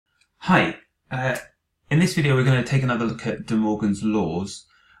Hi, in this video we're going to take another look at De Morgan's laws.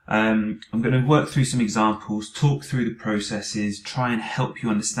 I'm going to work through some examples, talk through the processes, try and help you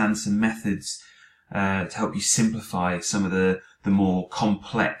understand some methods to help you simplify some of the more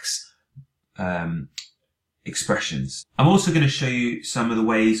complex expressions. I'm also going to show you some of the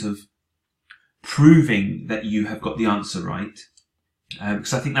ways of proving that you have got the answer right,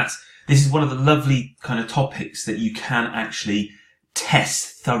 because I think this is one of the lovely kind of topics that you can actually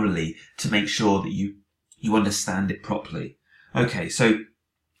test thoroughly to make sure that you understand it properly. Okay, so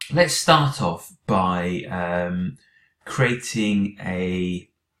let's start off by creating an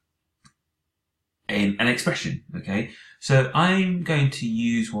expression. Okay, so I'm going to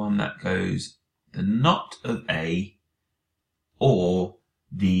use one that goes the not of A, or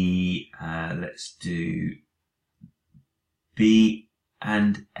the let's do B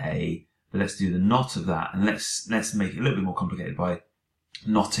and A. But let's do the not of that, and let's make it a little bit more complicated by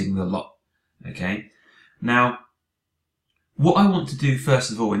knotting the lot. Okay. Now, what I want to do first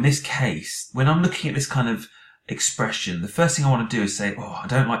of all in this case, when I'm looking at this kind of expression, the first thing I want to do is say, oh, I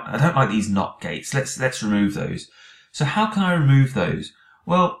don't like these not gates. Let's remove those. So how can I remove those?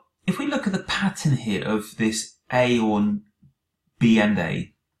 Well, if we look at the pattern here of this A or B and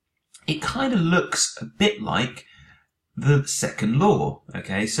A, it kind of looks a bit like the second law.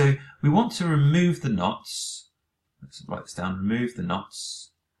 Okay, so we want to remove the knots. Let's write this down. Remove the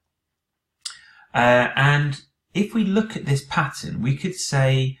knots. And if we look at this pattern, we could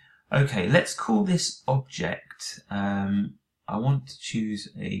say, okay, let's call this object. I want to choose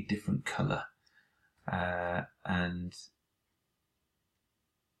a different color, and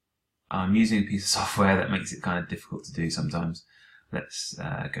I'm using a piece of software that makes it kind of difficult to do sometimes. Let's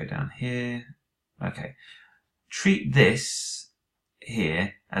go down here. Okay. Treat this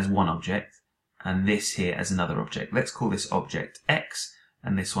here as one object and this here as another object. Let's call this object X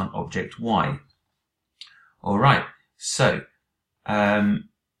and this one object Y. Alright, so back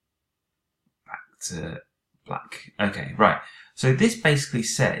to black. Okay, right. So this basically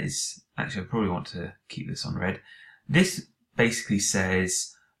says, actually I probably want to keep this on red. This basically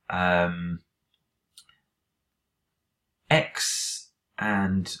says X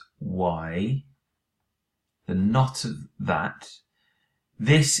and Y, the not of that.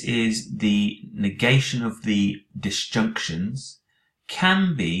 This is the negation of the disjunctions,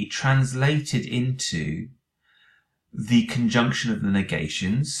 can be translated into the conjunction of the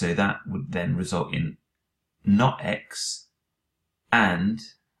negations. So that would then result in not X and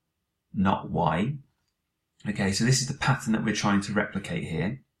not Y. Okay, so this is the pattern that we're trying to replicate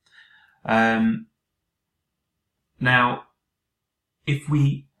here. Now,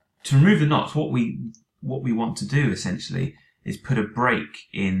 to remove the knots, what we want to do essentially is put a break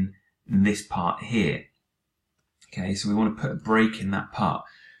in this part here. Okay, so we want to put a break in that part.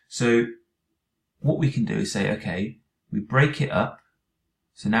 So what we can do is say, okay, we break it up.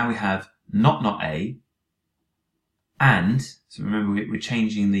 So now we have not A, and, so remember we're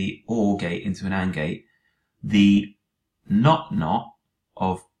changing the OR gate into an AND gate, the not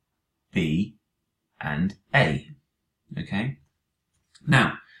of B and A. Okay.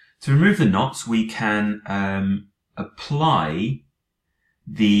 Now, to remove the knots, we can apply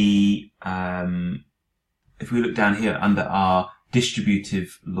the, if we look down here under our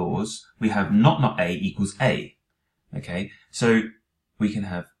distributive laws, we have not A equals A. Okay, so we can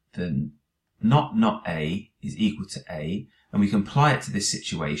have the not A is equal to A, and we can apply it to this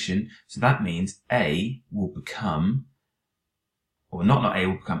situation. So that means A will become, or not A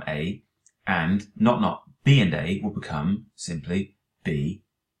will become A, and not B and A will become simply B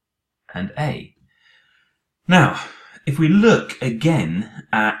and A. Now, if we look again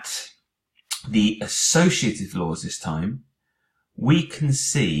at the associative laws this time, we can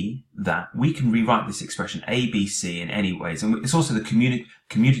see that we can rewrite this expression A, B, C in any ways. And it's also the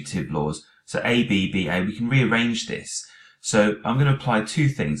commutative laws. So A, B, B, A, we can rearrange this. So I'm going to apply two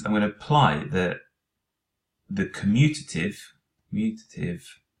things. I'm going to apply the commutative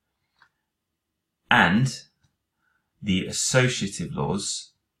and the associative laws.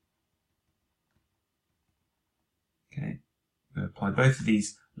 Okay, I'm going to apply both of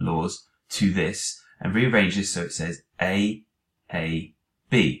these laws to this and rearrange this so it says A,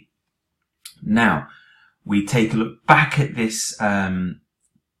 B. Now, we take a look back at this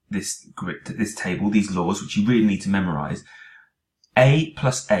this table, these laws, which you really need to memorize. A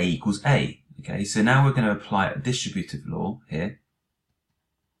plus A equals A. Okay, so now we're going to apply a distributive law here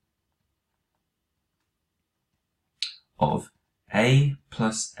of A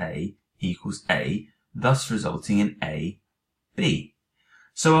plus A equals A, thus resulting in A, B.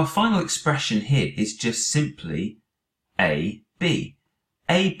 So our final expression here is just simply A, B.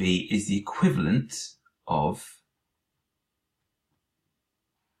 AB is the equivalent of,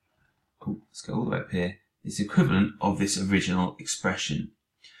 let's go all the way up here, it's the equivalent of this original expression.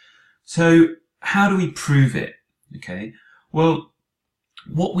 So how do we prove it? Okay, well,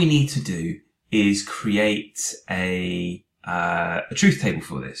 what we need to do is create a truth table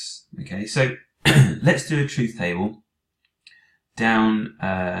for this. Okay, so let's do a truth table down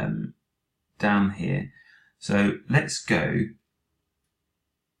here. So let's go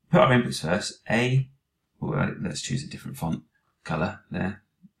put our inputs first. Let's choose a different font color there.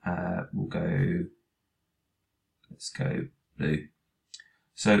 Let's go blue.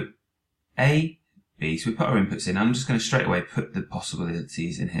 So A, B, so we put our inputs in. I'm just going to straight away put the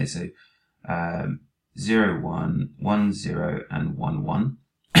possibilities in here. So 0, 1, 1, 0, and 1, 1.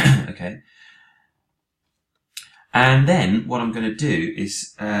 Okay. And then what I'm going to do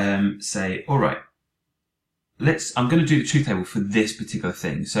is say, all right, I'm going to do the truth table for this particular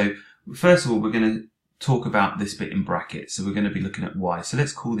thing. So first of all, we're going to talk about this bit in brackets. So we're going to be looking at y. So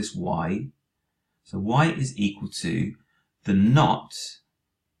let's call this y. So y is equal to the not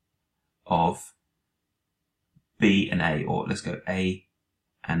of b and a, or let's go a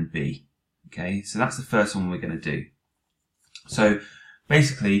and b. Okay, so that's the first one we're going to do. So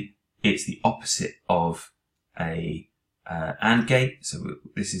basically, it's the opposite of a AND gate. So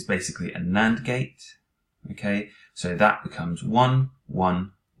this is basically a NAND gate. Okay, so that becomes 1,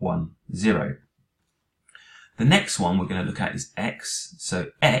 1, 1, 0. The next one we're going to look at is x. So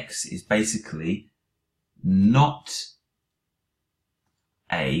x is basically not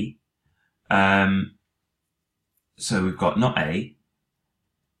a. So we've got not a.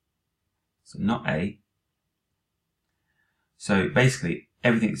 So not a. So basically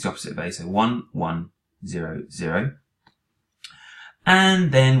everything is the opposite of a. So 1, 1, 0, 0.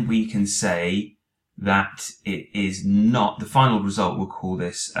 And then we can say that it is not, the final result, we'll call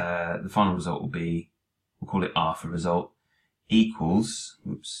this, the final result will be, we'll call it R for result, equals,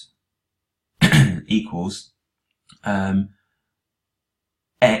 equals,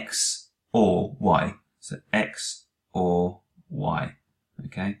 X or Y. So X or Y.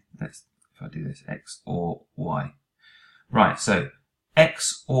 Okay, if I do this, X or Y. Right, so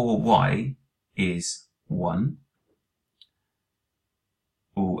X or Y is 1.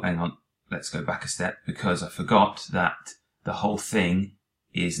 Oh, hang on. Let's go back a step because I forgot that the whole thing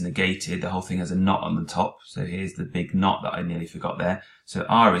is negated. The whole thing has a not on the top. So here's the big not that I nearly forgot there. So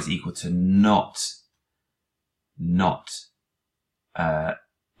R is equal to not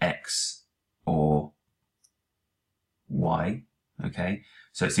X or Y. Okay.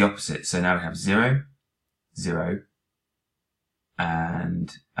 So it's the opposite. So now we have 0, 0,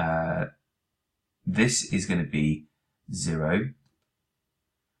 and this is going to be 0.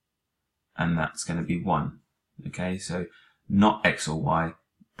 And that's going to be 1. Okay, so not X or Y.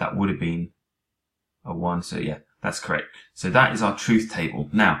 That would have been a 1. So yeah, that's correct. So that is our truth table.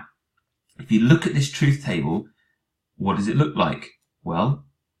 Now, if you look at this truth table, what does it look like? Well,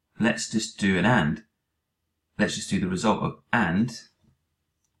 let's just do an AND. Let's just do the result of AND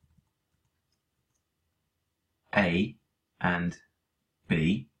A and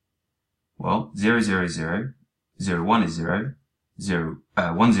B. Well, 0, 0, 0, 0, 1 is 0, 0,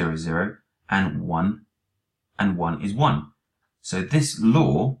 1, 0 is 0, and 1 is 1. So this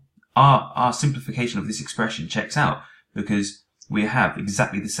law, our simplification of this expression checks out because we have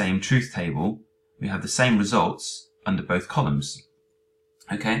exactly the same truth table. We have the same results under both columns.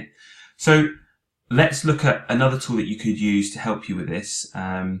 Okay, so let's look at another tool that you could use to help you with this.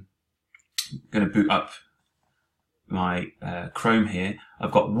 I'm going to boot up my Chrome here.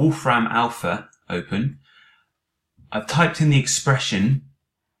 I've got Wolfram Alpha open. I've typed in the expression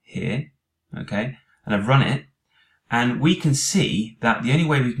here. Okay, and I've run it, and we can see that the only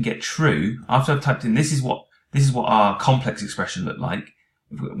way we can get true after I've typed in this is what our complex expression looked like.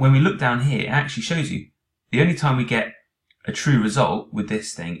 When we look down here, it actually shows you the only time we get a true result with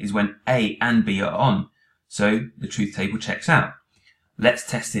this thing is when A and B are on. So the truth table checks out. Let's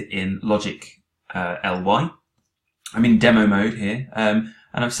test it in logic ly. I'm in demo mode here, and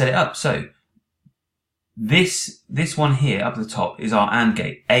I've set it up. So this one here up at the top is our AND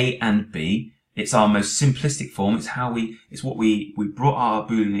gate, A and B. It's our most simplistic form. It's what we brought our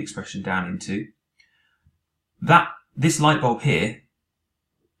Boolean expression down into. This light bulb here,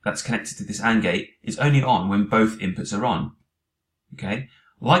 that's connected to this AND gate, is only on when both inputs are on. Okay.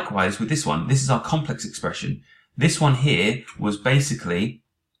 Likewise with this one, this is our complex expression. This one here was basically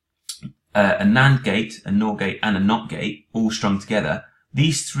a NAND gate, a NOR gate, and a NOT gate all strung together.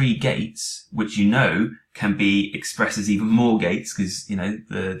 These three gates, which you know can be expressed as even more gates, because you know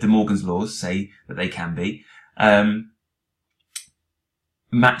the De Morgan's laws say that they can be.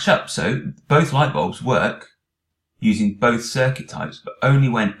 match up. So both light bulbs work using both circuit types, but only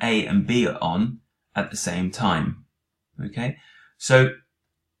when A and B are on at the same time. Okay, so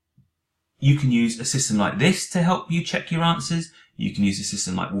you can use a system like this to help you check your answers. You can use a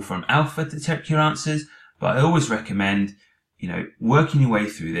system like Wolfram Alpha to check your answers, but I always recommend, working your way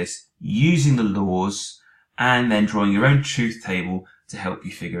through this, using the laws, and then drawing your own truth table to help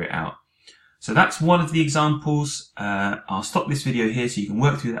you figure it out. So that's one of the examples. I'll stop this video here so you can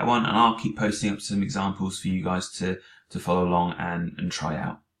work through that one, and I'll keep posting up some examples for you guys to follow along and try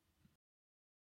out.